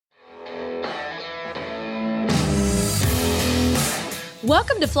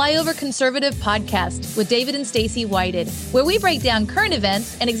Welcome to Flyover Conservative Podcast with David and Stacey Whited, where we break down current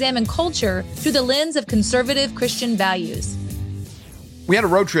events and examine culture through the lens of conservative Christian values. We had a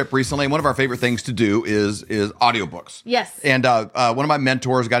road trip recently, and one of our favorite things to do is audiobooks. Yes. And one of my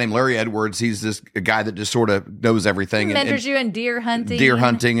mentors, a guy named Larry Edwards, he's this guy that just sort of knows everything. He mentors you in deer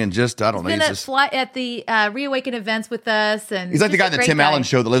hunting. And just, I don't know. He's been at the Reawaken events with us. And he's like the guy in the Tim Allen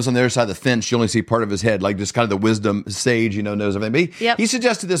show that lives on the other side of the fence. You only see part of his head, like just kind of the wisdom sage, knows everything. But he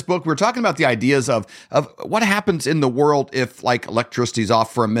suggested this book. We were talking about the ideas of what happens in the world if like electricity's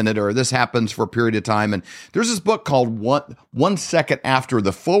off for a minute or this happens for a period of time. And there's this book called One Second After.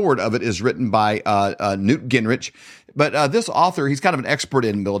 The foreword of it is written by Newt Gingrich. But this author, he's kind of an expert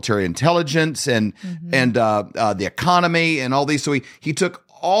in military intelligence and the economy and all these. So he took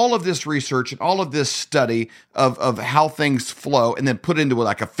all of this research and all of this study of how things flow and then put it into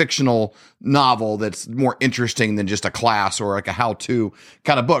like a fictional novel that's more interesting than just a class or like a how-to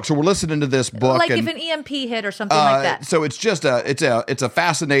kind of book. So we're listening to this book. Like if an EMP hit or something like that. So it's just it's a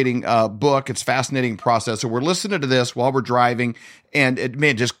fascinating book. It's a fascinating process. So we're listening to this while we're driving, and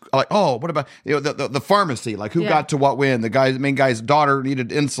it just like, oh, what about the pharmacy? Like who got to what when? The main guy's daughter needed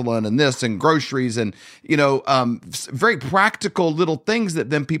insulin and this and groceries and very practical little things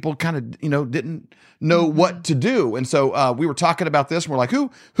that then people kind of didn't know what to do. And so we were talking about this, and we're like,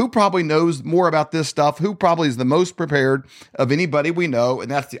 who probably knows more about this stuff? Who probably is the most prepared of anybody we know?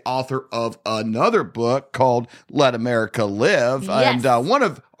 And that's the author of another book called Let America Live. Yes. And one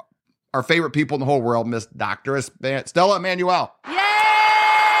of our favorite people in the whole world, Miss Dr. Stella Immanuel. Yay!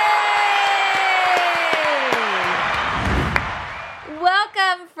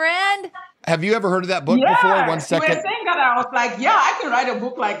 Welcome, friend. Have you ever heard of that book before? 1 second. You were saying that, I was like, yeah, I can write a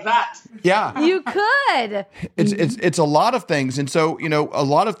book like that. Yeah. You could. It's a lot of things. And so, a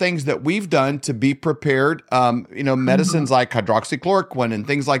lot of things that we've done to be prepared, medicines like hydroxychloroquine and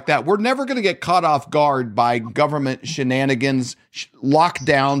things like that. We're never going to get caught off guard by government shenanigans,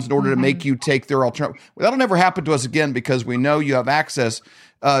 lockdowns in order to make you take their alternative. That'll never happen to us again because we know you have access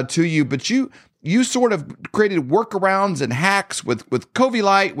to you, but you sort of created workarounds and hacks with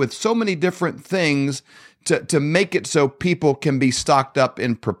Covilight, with so many different things to make it so people can be stocked up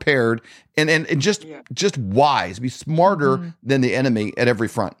and prepared and just wise, be smarter than the enemy at every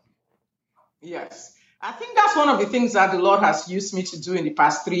front. Yes. I think that's one of the things that the Lord has used me to do in the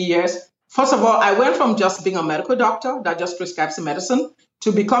past 3 years. First of all, I went from just being a medical doctor that just prescribes medicine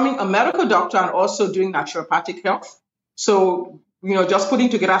to becoming a medical doctor and also doing naturopathic health. So just putting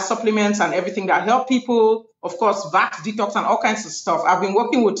together supplements and everything that help people, of course, vax, detox, and all kinds of stuff. I've been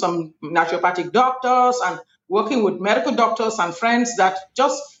working with some naturopathic doctors and working with medical doctors and friends that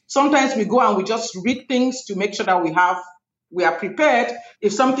just sometimes we go and we just read things to make sure that we are prepared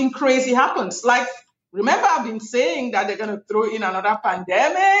if something crazy happens. Like, remember I've been saying that they're going to throw in another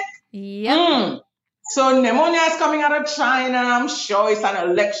pandemic? Yeah. So pneumonia is coming out of China. I'm sure it's an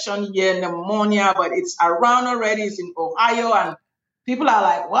election year pneumonia, but it's around already. It's in Ohio, and people are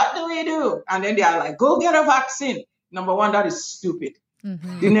like, what do we do? And then they are like, go get a vaccine. Number one, that is stupid.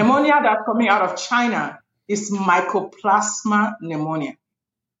 The pneumonia that's coming out of China is mycoplasma pneumonia.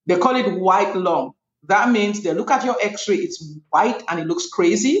 They call it white lung. That means they look at your x-ray, it's white and it looks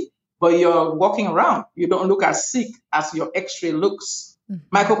crazy, but you're walking around. You don't look as sick as your x-ray looks.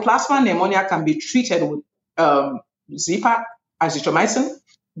 Mycoplasma pneumonia can be treated with Z-Pak, azithromycin,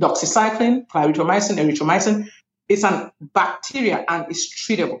 doxycycline, clarithromycin, erythromycin. It's a bacteria and it's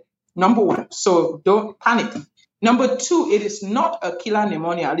treatable. Number one, so don't panic. Number two, it is not a killer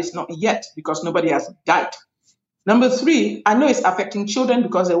pneumonia, at least not yet, because nobody has died. Number three, I know it's affecting children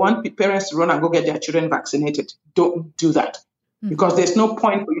because they want parents to run and go get their children vaccinated. Don't do that because there's no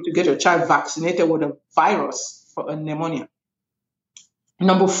point for you to get your child vaccinated with a virus for a pneumonia.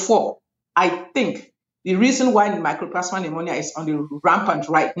 Number four, I think the reason why mycoplasma pneumonia is on the rampant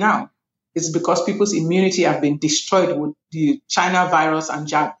right now is because people's immunity have been destroyed with the China virus and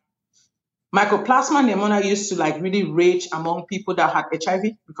jab. Mycoplasma pneumonia used to really rage among people that had HIV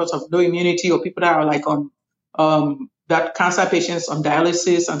because of low immunity, or people that are on that cancer patients on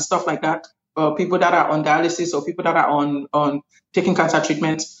dialysis and stuff like that, or people that are on dialysis, or people that are on taking cancer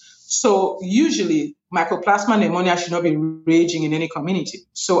treatments. So usually mycoplasma pneumonia should not be raging in any community.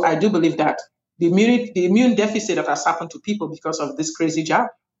 So I do believe that the immune deficit that has happened to people because of this crazy jab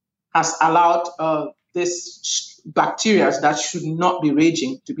has allowed this bacteria that should not be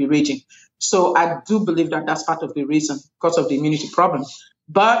raging to be raging. So I do believe that that's part of the reason, because of the immunity problem.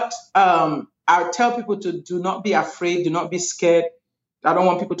 But I tell people to do not be afraid, do not be scared. I don't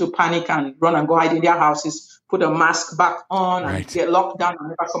want people to panic and run and go hide in their houses, put a mask back on and get locked down and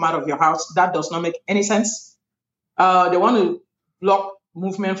never come out of your house. That does not make any sense. They want to lock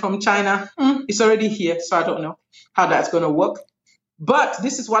movement from China. It's already here, so I don't know how that's going to work. But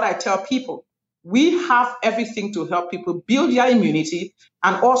this is what I tell people. We have everything to help people build their immunity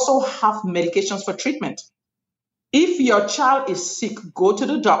and also have medications for treatment. If your child is sick, go to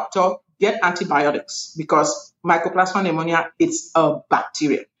the doctor, get antibiotics, because Mycoplasma pneumonia, it's a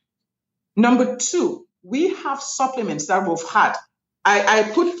bacteria. Number 2, we have supplements that we've had.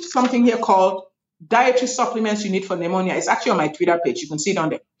 I put something here called dietary supplements you need for pneumonia. It's actually on my Twitter page. You can see it on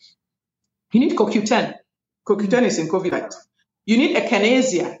there. You need CoQ10. CoQ10 is in COVID-19. You need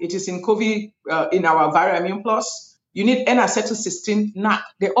echinacea. It is in COVID, in our Viral Immune Plus. You need N-acetylcysteine, NAC.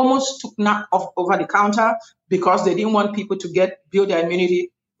 They almost took NAC off over the counter because they didn't want people to build their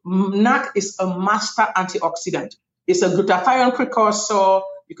immunity. NAC is a master antioxidant. It's a glutathione precursor.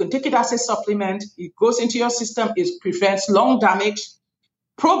 You can take it as a supplement. It goes into your system. It prevents lung damage.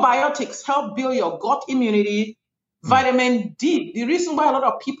 Probiotics help build your gut immunity. Vitamin D. The reason why a lot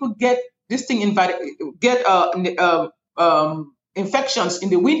of people get this thing infections in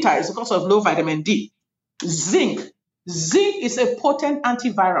the winter is because of low vitamin D. Zinc. Zinc is a potent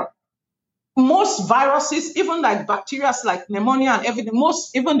antiviral. Most viruses, even like bacteria, like pneumonia and everything,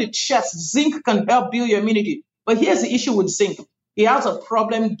 even the chest, zinc can help build your immunity. But here's the issue with zinc. It has a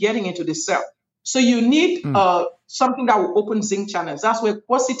problem getting into the cell. So you need something that will open zinc channels. That's where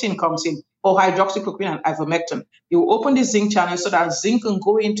quercetin comes in, or hydroxychloroquine and ivermectin. It will open the zinc channels so that zinc can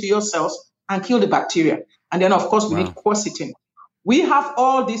go into your cells and kill the bacteria. And then, of course, we need quercetin. We have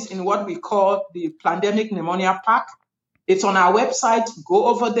all this in what we call the Pandemic Pneumonia Pack. It's on our website. Go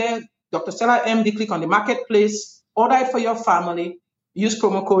over there, Dr. Stella MD, click on the marketplace, order it for your family, use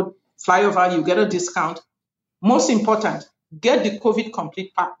promo code FLYOVER, you get a discount. Most important, get the COVID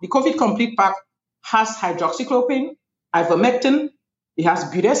Complete Pack. The COVID Complete Pack has hydroxychloroquine, ivermectin, it has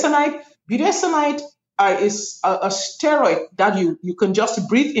budesonide. Budesonide is a steroid that you can just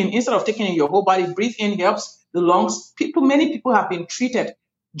breathe in instead of taking in your whole body. Breathe in helps the lungs. Many people have been treated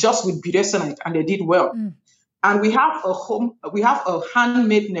just with budesonide and they did well. And we have a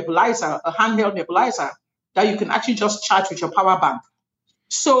handmade nebulizer, a handheld nebulizer that you can actually just charge with your power bank.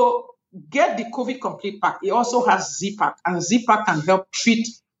 So get the COVID Complete Pack. It also has Z-Pack, and Z-Pack can help treat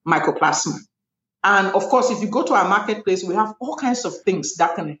mycoplasma. And of course, if you go to our marketplace, we have all kinds of things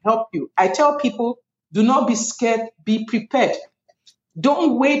that can help you. I tell people, do not be scared, be prepared.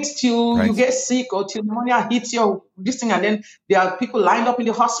 Don't wait till you get sick or till pneumonia hits your this thing, and then there are people lined up in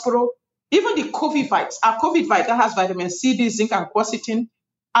the hospital. Even the COVID Vites, our COVID Vite that has vitamin C, D, zinc, and quercetin,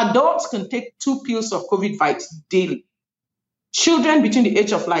 adults can take 2 pills of COVID Vites daily. Children between the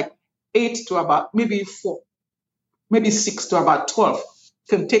age of like 8 to about maybe 4, maybe 6 to about 12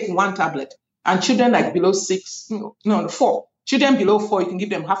 can take 1 tablet. And children like below 4. Children below 4, you can give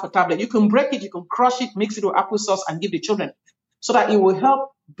them half a tablet. You can break it, you can crush it, mix it with applesauce and give the children so that it will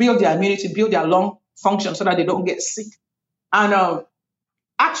help build their immunity, build their lung function so that they don't get sick. And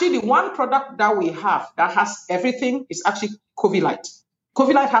actually, the one product that we have that has everything is actually COVID-Lite.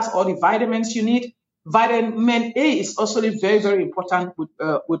 COVID-Lite has all the vitamins you need. Vitamin A is also very, very important with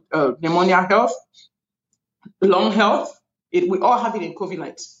pneumonia health, lung health. We all have it in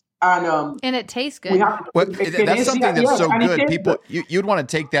COVID-Lite. And it tastes good. That's something that's so good. People, you'd want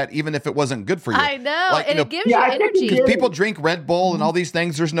to take that even if it wasn't good for you. I know, it gives you energy. Because people drink Red Bull and all these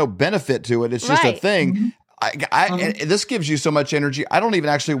things. There's no benefit to it. It's just a thing. And this gives you so much energy. I don't even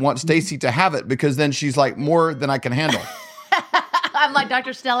actually want Stacy to have it because then she's like more than I can handle. I'm like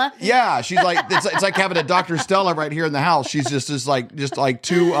Dr. Stella. Yeah, she's like it's like having a Dr. Stella right here in the house. She's just like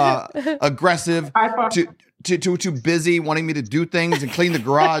too aggressive, too busy, wanting me to do things and clean the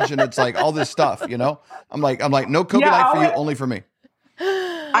garage, and it's like all this stuff. I'm like no COVID-Lite for you, only for me.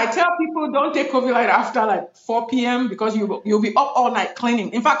 I tell people don't take COVID-Lite after like 4 p.m. because you'll be up all night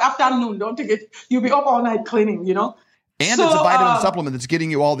cleaning. In fact, after noon, don't take it. You'll be up all night cleaning. And it's a vitamin supplement that's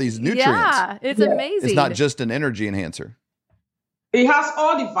getting you all these nutrients. Yeah, it's amazing. It's not just an energy enhancer. It has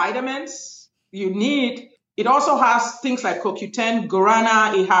all the vitamins you need. It also has things like CoQ10,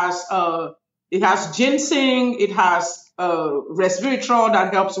 guarana. It has ginseng. It has resveratrol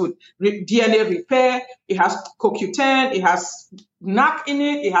that helps with DNA repair. It has CoQ10. It has NAC in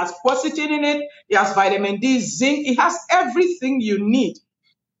it. It has quercetin in it. It has vitamin D, zinc. It has everything you need.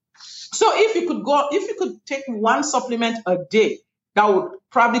 So if you could take one supplement a day, that would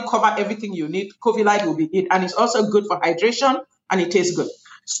probably cover everything you need. COVID-Lite will be it, and it's also good for hydration. And it tastes good.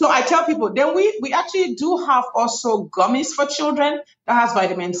 So I tell people, then we actually do have also gummies for children that has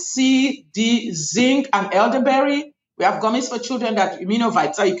vitamin C, D, zinc, and elderberry. We have gummies for children that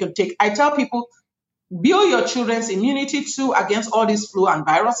immunovites that you can take. I tell people, build your children's immunity too against all these flu and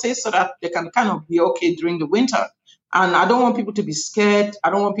viruses so that they can kind of be okay during the winter. And I don't want people to be scared. I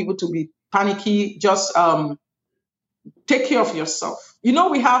don't want people to be panicky. Just take care of yourself. We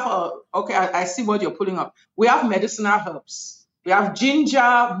have I see what you're pulling up. We have medicinal herbs. We have ginger,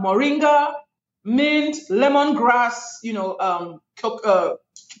 moringa, mint, lemongrass,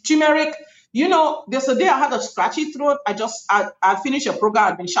 turmeric. There's a day I had a scratchy throat. I finished a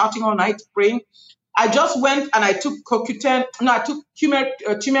program. I'd been shouting all night, praying. I just went and I took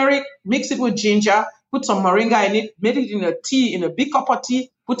turmeric, mixed it with ginger, put some moringa in it, made it in a tea, in a big cup of tea,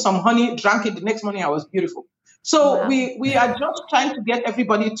 put some honey, drank it. The next morning I was beautiful. So wow. we are just trying to get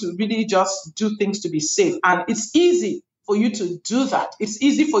everybody to really just do things to be safe. And it's easy for you to do that. It's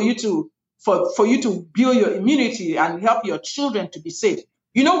easy for you to build your immunity and help your children to be safe.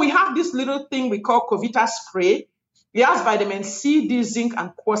 We have this little thing we call Covita spray. It has vitamin C, D, zinc,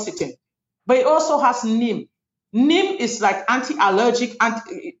 and quercetin. But it also has neem. Neem is like anti-allergic.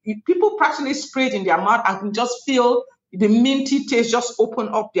 People practically spray it in their mouth and can just feel the minty taste just open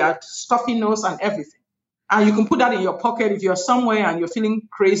up their stuffy nose and everything. And you can put that in your pocket if you're somewhere and you're feeling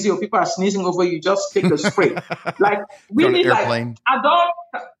crazy or people are sneezing over you, just take the spray. We need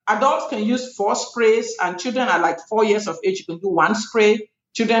adults can use 4 sprays and children are like 4 years of age, you can do 1 spray.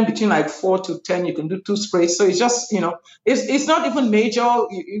 Children between like 4 to 10, you can do 2 sprays. So it's just, it's not even major.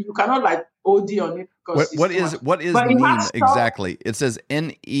 You cannot like OD on it. What is neem exactly? It says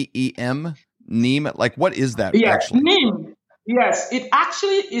NEEM, neem. Like, what is that actually? Neem. Yes, it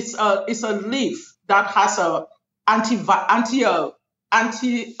actually is a leaf that has a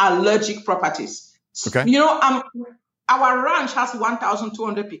anti-allergic properties. Okay. Our ranch has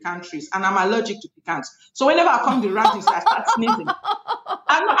 1,200 pecan trees, and I'm allergic to pecans. So whenever I come to the ranch, I start sneezing.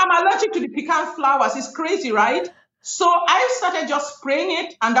 I'm allergic to the pecan flowers. It's crazy, right? So I started just spraying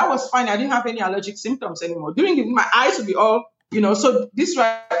it, and that was fine. I didn't have any allergic symptoms anymore. My eyes would be all, so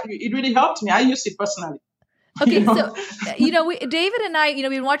it really helped me. I used it personally. Okay, so David and I, we've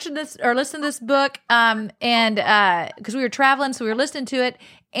been watching this or listening to this book, and because we were traveling, so we were listening to it,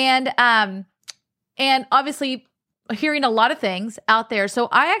 and obviously hearing a lot of things out there. So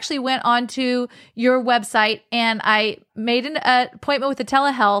I actually went onto your website and I made an appointment with the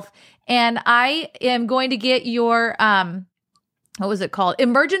telehealth, and I am going to get your what was it called?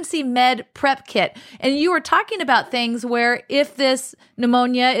 Emergency Med Prep Kit. And you were talking about things where if this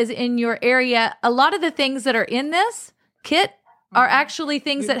pneumonia is in your area, a lot of the things that are in this kit are actually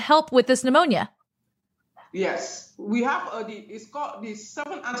things that help with this pneumonia. Yes. We have it's called the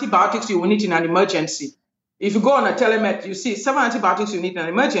 7 antibiotics you will need in an emergency. If you go on a telemed, you see 7 antibiotics you need in an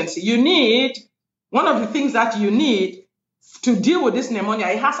emergency. One of the things that you need to deal with this pneumonia,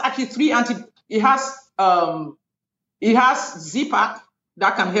 it has actually it has Z-Pack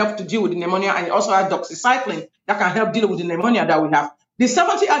that can help to deal with the pneumonia, and it also has doxycycline that can help deal with the pneumonia that we have. The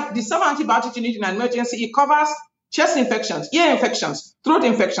 7 antibiotics you need in an emergency, it covers chest infections, ear infections, throat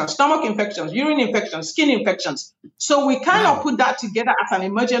infections, stomach infections, urine infections, skin infections. So we kind of put that together as an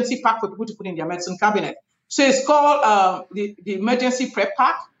emergency pack for people to put in their medicine cabinet. So it's called the emergency prep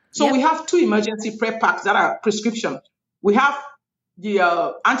pack. So we have 2 emergency prep packs that are prescription. We have the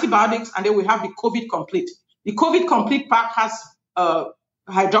antibiotics, and then we have the COVID Complete. The COVID Complete pack has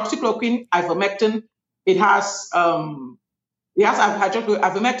hydroxychloroquine, ivermectin. It has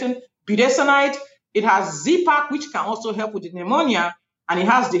ivermectin, budesonide. It has Z-Pack, which can also help with the pneumonia, and it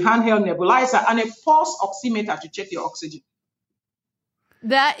has the handheld nebulizer and a pulse oximeter to check your oxygen.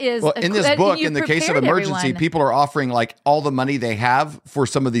 That is in this book, in the case of emergency, people are offering like all the money they have for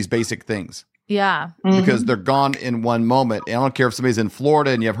some of these basic things. Yeah. Because they're gone in one moment. And I don't care if somebody's in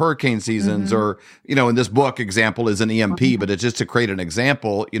Florida and you have hurricane seasons or, in this book example is an EMP, but it's just to create an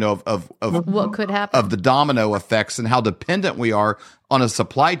example, of what could happen, of the domino effects and how dependent we are on a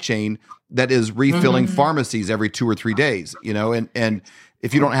supply chain that is refilling pharmacies every 2 or 3 days, and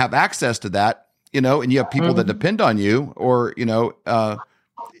if you don't have access to that, and you have people that depend on you or,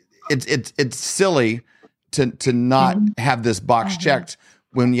 it's silly to not have this box checked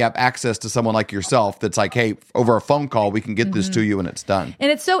when you have access to someone like yourself that's like, hey, over a phone call, we can get this to you and it's done. And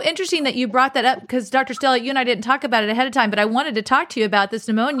it's so interesting that you brought that up because Dr. Stella, you and I didn't talk about it ahead of time, but I wanted to talk to you about this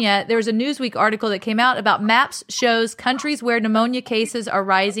pneumonia. There was a Newsweek article that came out about maps shows countries where pneumonia cases are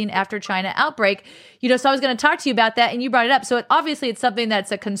rising after China outbreak. So I was going to talk to you about that and you brought it up. So obviously it's something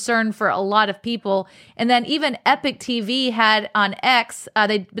that's a concern for a lot of people. And then even Epic TV had on X,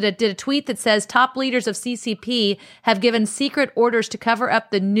 they did a tweet that says top leaders of CCP have given secret orders to cover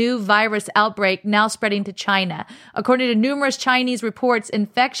up the new virus outbreak now spreading to China. According to numerous Chinese reports,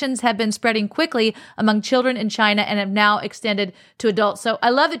 infections have been spreading quickly among children in China and have now extended to adults. So I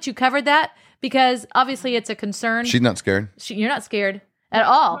love that you covered that because obviously it's a concern. She's not scared. You're not scared at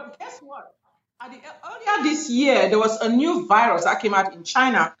all. But guess what? Earlier this year, there was a new virus that came out in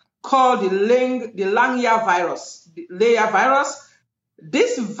China called the Langya virus. The Langya virus.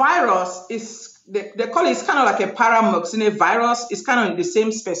 This virus is, they call it, it's kind of like a paramoxine virus. It's kind of in the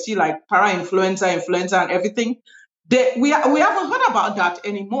same species like para-influenza, influenza, and everything. We haven't heard about that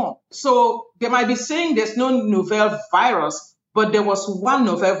anymore. So they might be saying there's no novel virus, but there was one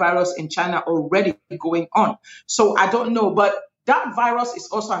novel virus in China already going on. So I don't know, but that virus is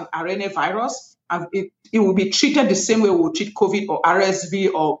also an RNA virus, and it will be treated the same way we will treat COVID or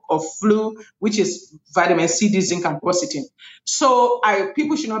RSV or flu, which is vitamin C, D, zinc, and quercetin. So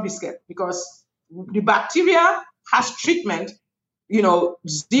people should not be scared because the bacteria has treatment.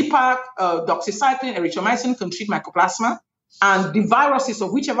 Z-Pak, doxycycline, erythromycin can treat mycoplasma. And the viruses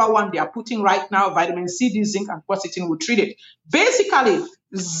of whichever one they are putting right now, vitamin C, D, zinc, and quercetin will treat it. Basically,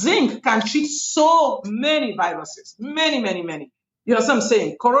 zinc can treat so many viruses, many. You know what I'm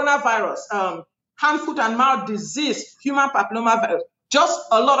saying? Coronavirus, hand, foot, and mouth disease, human papillomavirus, just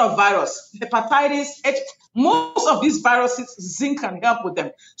a lot of virus, hepatitis H. Most of these viruses, zinc can help with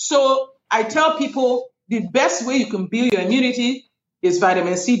them. So I tell people the best way you can build your immunity is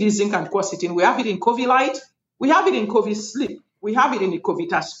vitamin C, D, zinc, and quercetin. We have it in COVID Light. We have it in COVID Sleep. We have it in the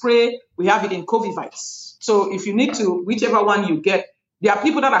Covita spray. We have it in Covivites. So if you need to, whichever one you get, there are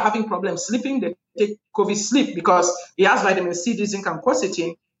people that are having problems sleeping. They take COVID Sleep because it has vitamin C, D, zinc, and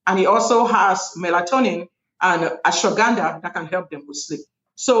quercetin, and it also has melatonin and ashwagandha that can help them with sleep.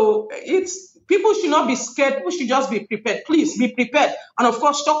 So people should not be scared. People should just be prepared. Please be prepared. And of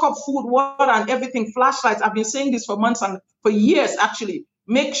course, stock up food, water, and everything, flashlights. I've been saying this for months and for years, actually.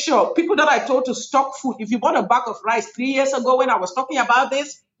 Make sure people that I told to stock food, if you bought a bag of rice 3 years ago when I was talking about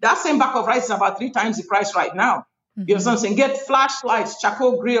this, that same bag of rice is about 3 times the price right now. Mm-hmm. You know what I'm saying? Get flashlights,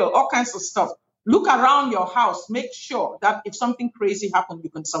 charcoal grill, all kinds of stuff. Look around your house. Make sure that if something crazy happens,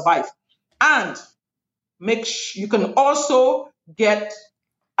 you can survive. And make sure you can also get,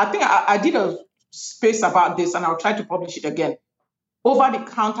 I think I did a space about this and I'll try to publish it again.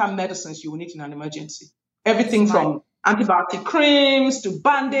 Over-the-counter medicines you will need in an emergency. Everything from antibiotic creams to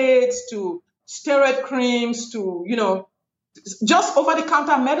Band-Aids to steroid creams to, just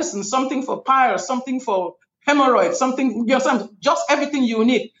over-the-counter medicine, something for piles, something for hemorrhoids, something, just everything you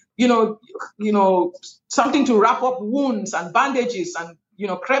need. Something to wrap up wounds and bandages and,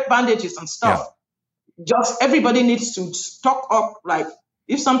 crepe bandages and stuff. Yeah. Just everybody needs to stock up. Like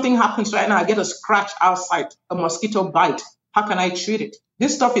if something happens right now, I get a scratch outside, a mosquito bite. How can I treat it?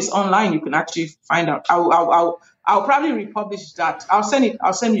 This stuff is online. You can actually find out. I'll probably republish that. I'll send you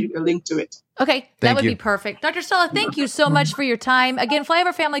a link to it. Okay, that would be perfect. Dr. Stella, thank you so much for your time. Again,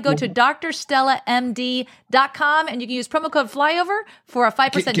 Flyover family, go to drstellamd.com and you can use promo code Flyover for a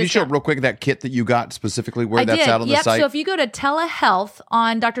 5% discount. Can you show real quick that kit that you got specifically where that's out on the site? So if you go to telehealth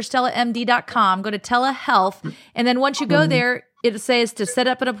on drstellamd.com, go to telehealth, and then once you go there, it says to set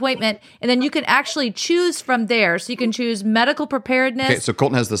up an appointment, and then you can actually choose from there. So you can choose medical preparedness. Okay, so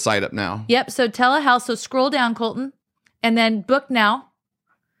Colton has the site up now. Yep, so telehealth. So scroll down, Colton, and then book now.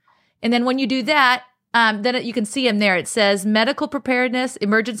 And then when you do that, then you can see them there. It says medical preparedness,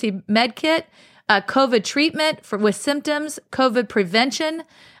 emergency med kit, COVID treatment with symptoms, COVID prevention,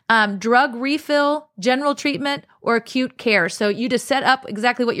 drug refill, general treatment, or acute care. So you just set up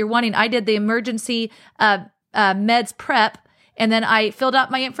exactly what you're wanting. I did the emergency meds prep, and then I filled out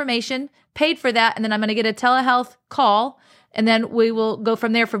my information, paid for that, and then I'm going to get a telehealth call, and then we will go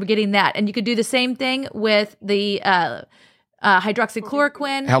from there for getting that. And you could do the same thing with the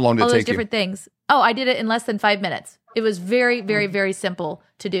hydroxychloroquine. How long did it take you? All those different things. Oh, I did it in less than 5 minutes. It was very, very, very simple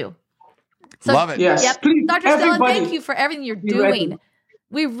to do. So, love it. Yes. Yep. Please, Dr. Stella, thank you for everything you're doing. Ready.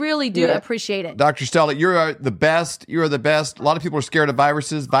 We really do appreciate it. Dr. Stella, you're the best. You are the best. A lot of people are scared of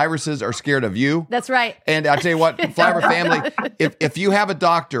viruses. Viruses are scared of you. That's right. And I'll tell you what, Flyover family, if you have a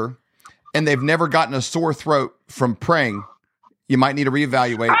doctor and they've never gotten a sore throat from praying, you might need to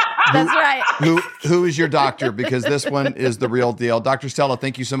reevaluate. That's right. Who is your doctor? Because this one is the real deal. Dr. Stella,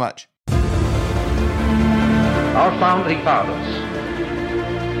 thank you so much. Our founding fathers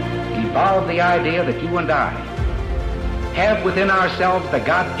evolved the idea that you and I have within ourselves the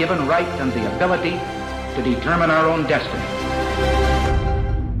God-given right and the ability to determine our own destiny.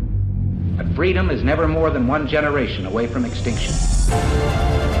 But freedom is never more than one generation away from extinction.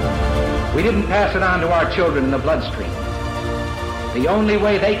 We didn't pass it on to our children in the bloodstream. The only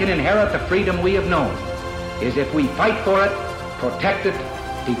way they can inherit the freedom we have known is if we fight for it, protect it,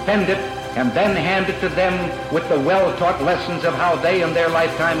 defend it, and then hand it to them with the well-taught lessons of how they in their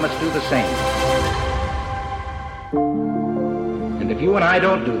lifetime must do the same. And if you and I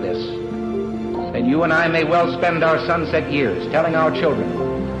don't do this, then you and I may well spend our sunset years telling our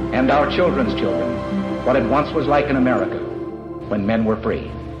children and our children's children what it once was like in America when men were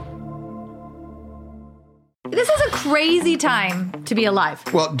free. This is a crazy time to be alive.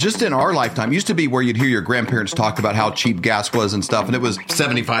 Well, just in our lifetime, used to be where you'd hear your grandparents talk about how cheap gas was and stuff, and it was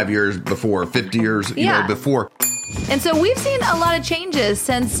 75 years before, 50 years before. And so we've seen a lot of changes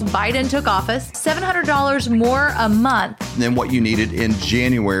since Biden took office. $700 more a month than what you needed in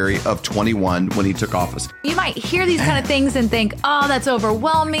January of 21 when he took office. You might hear these kind of things and think, oh, that's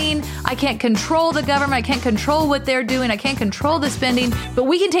overwhelming. I can't control the government. I can't control what they're doing. I can't control the spending, but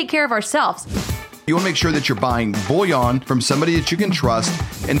we can take care of ourselves. You want to make sure that you're buying bullion from somebody that you can trust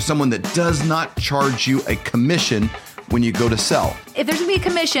and someone that does not charge you a commission when you go to sell. If there's going to be a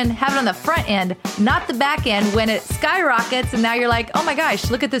commission, have it on the front end, not the back end when it skyrockets and now you're like, oh my gosh,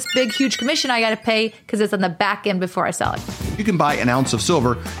 look at this big, huge commission I got to pay because it's on the back end before I sell it. You can buy an ounce of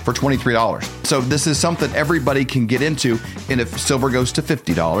silver for $23. So this is something everybody can get into. And if silver goes to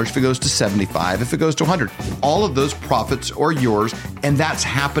 $50, if it goes to $75, if it goes to $100, all of those profits are yours. And that's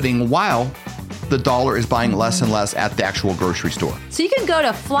happening while the dollar is buying less and less at the actual grocery store. So you can go to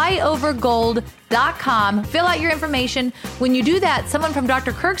flyovergold.com, fill out your information. When you do that, someone from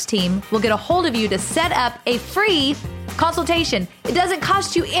Dr. Kirk's team will get a hold of you to set up a free consultation. It doesn't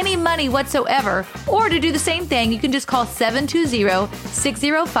cost you any money whatsoever. Or to do the same thing, you can just call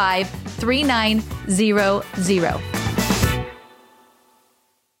 720-605-3900.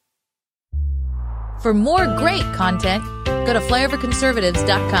 For more great content, go to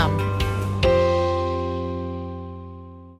flyoverconservatives.com.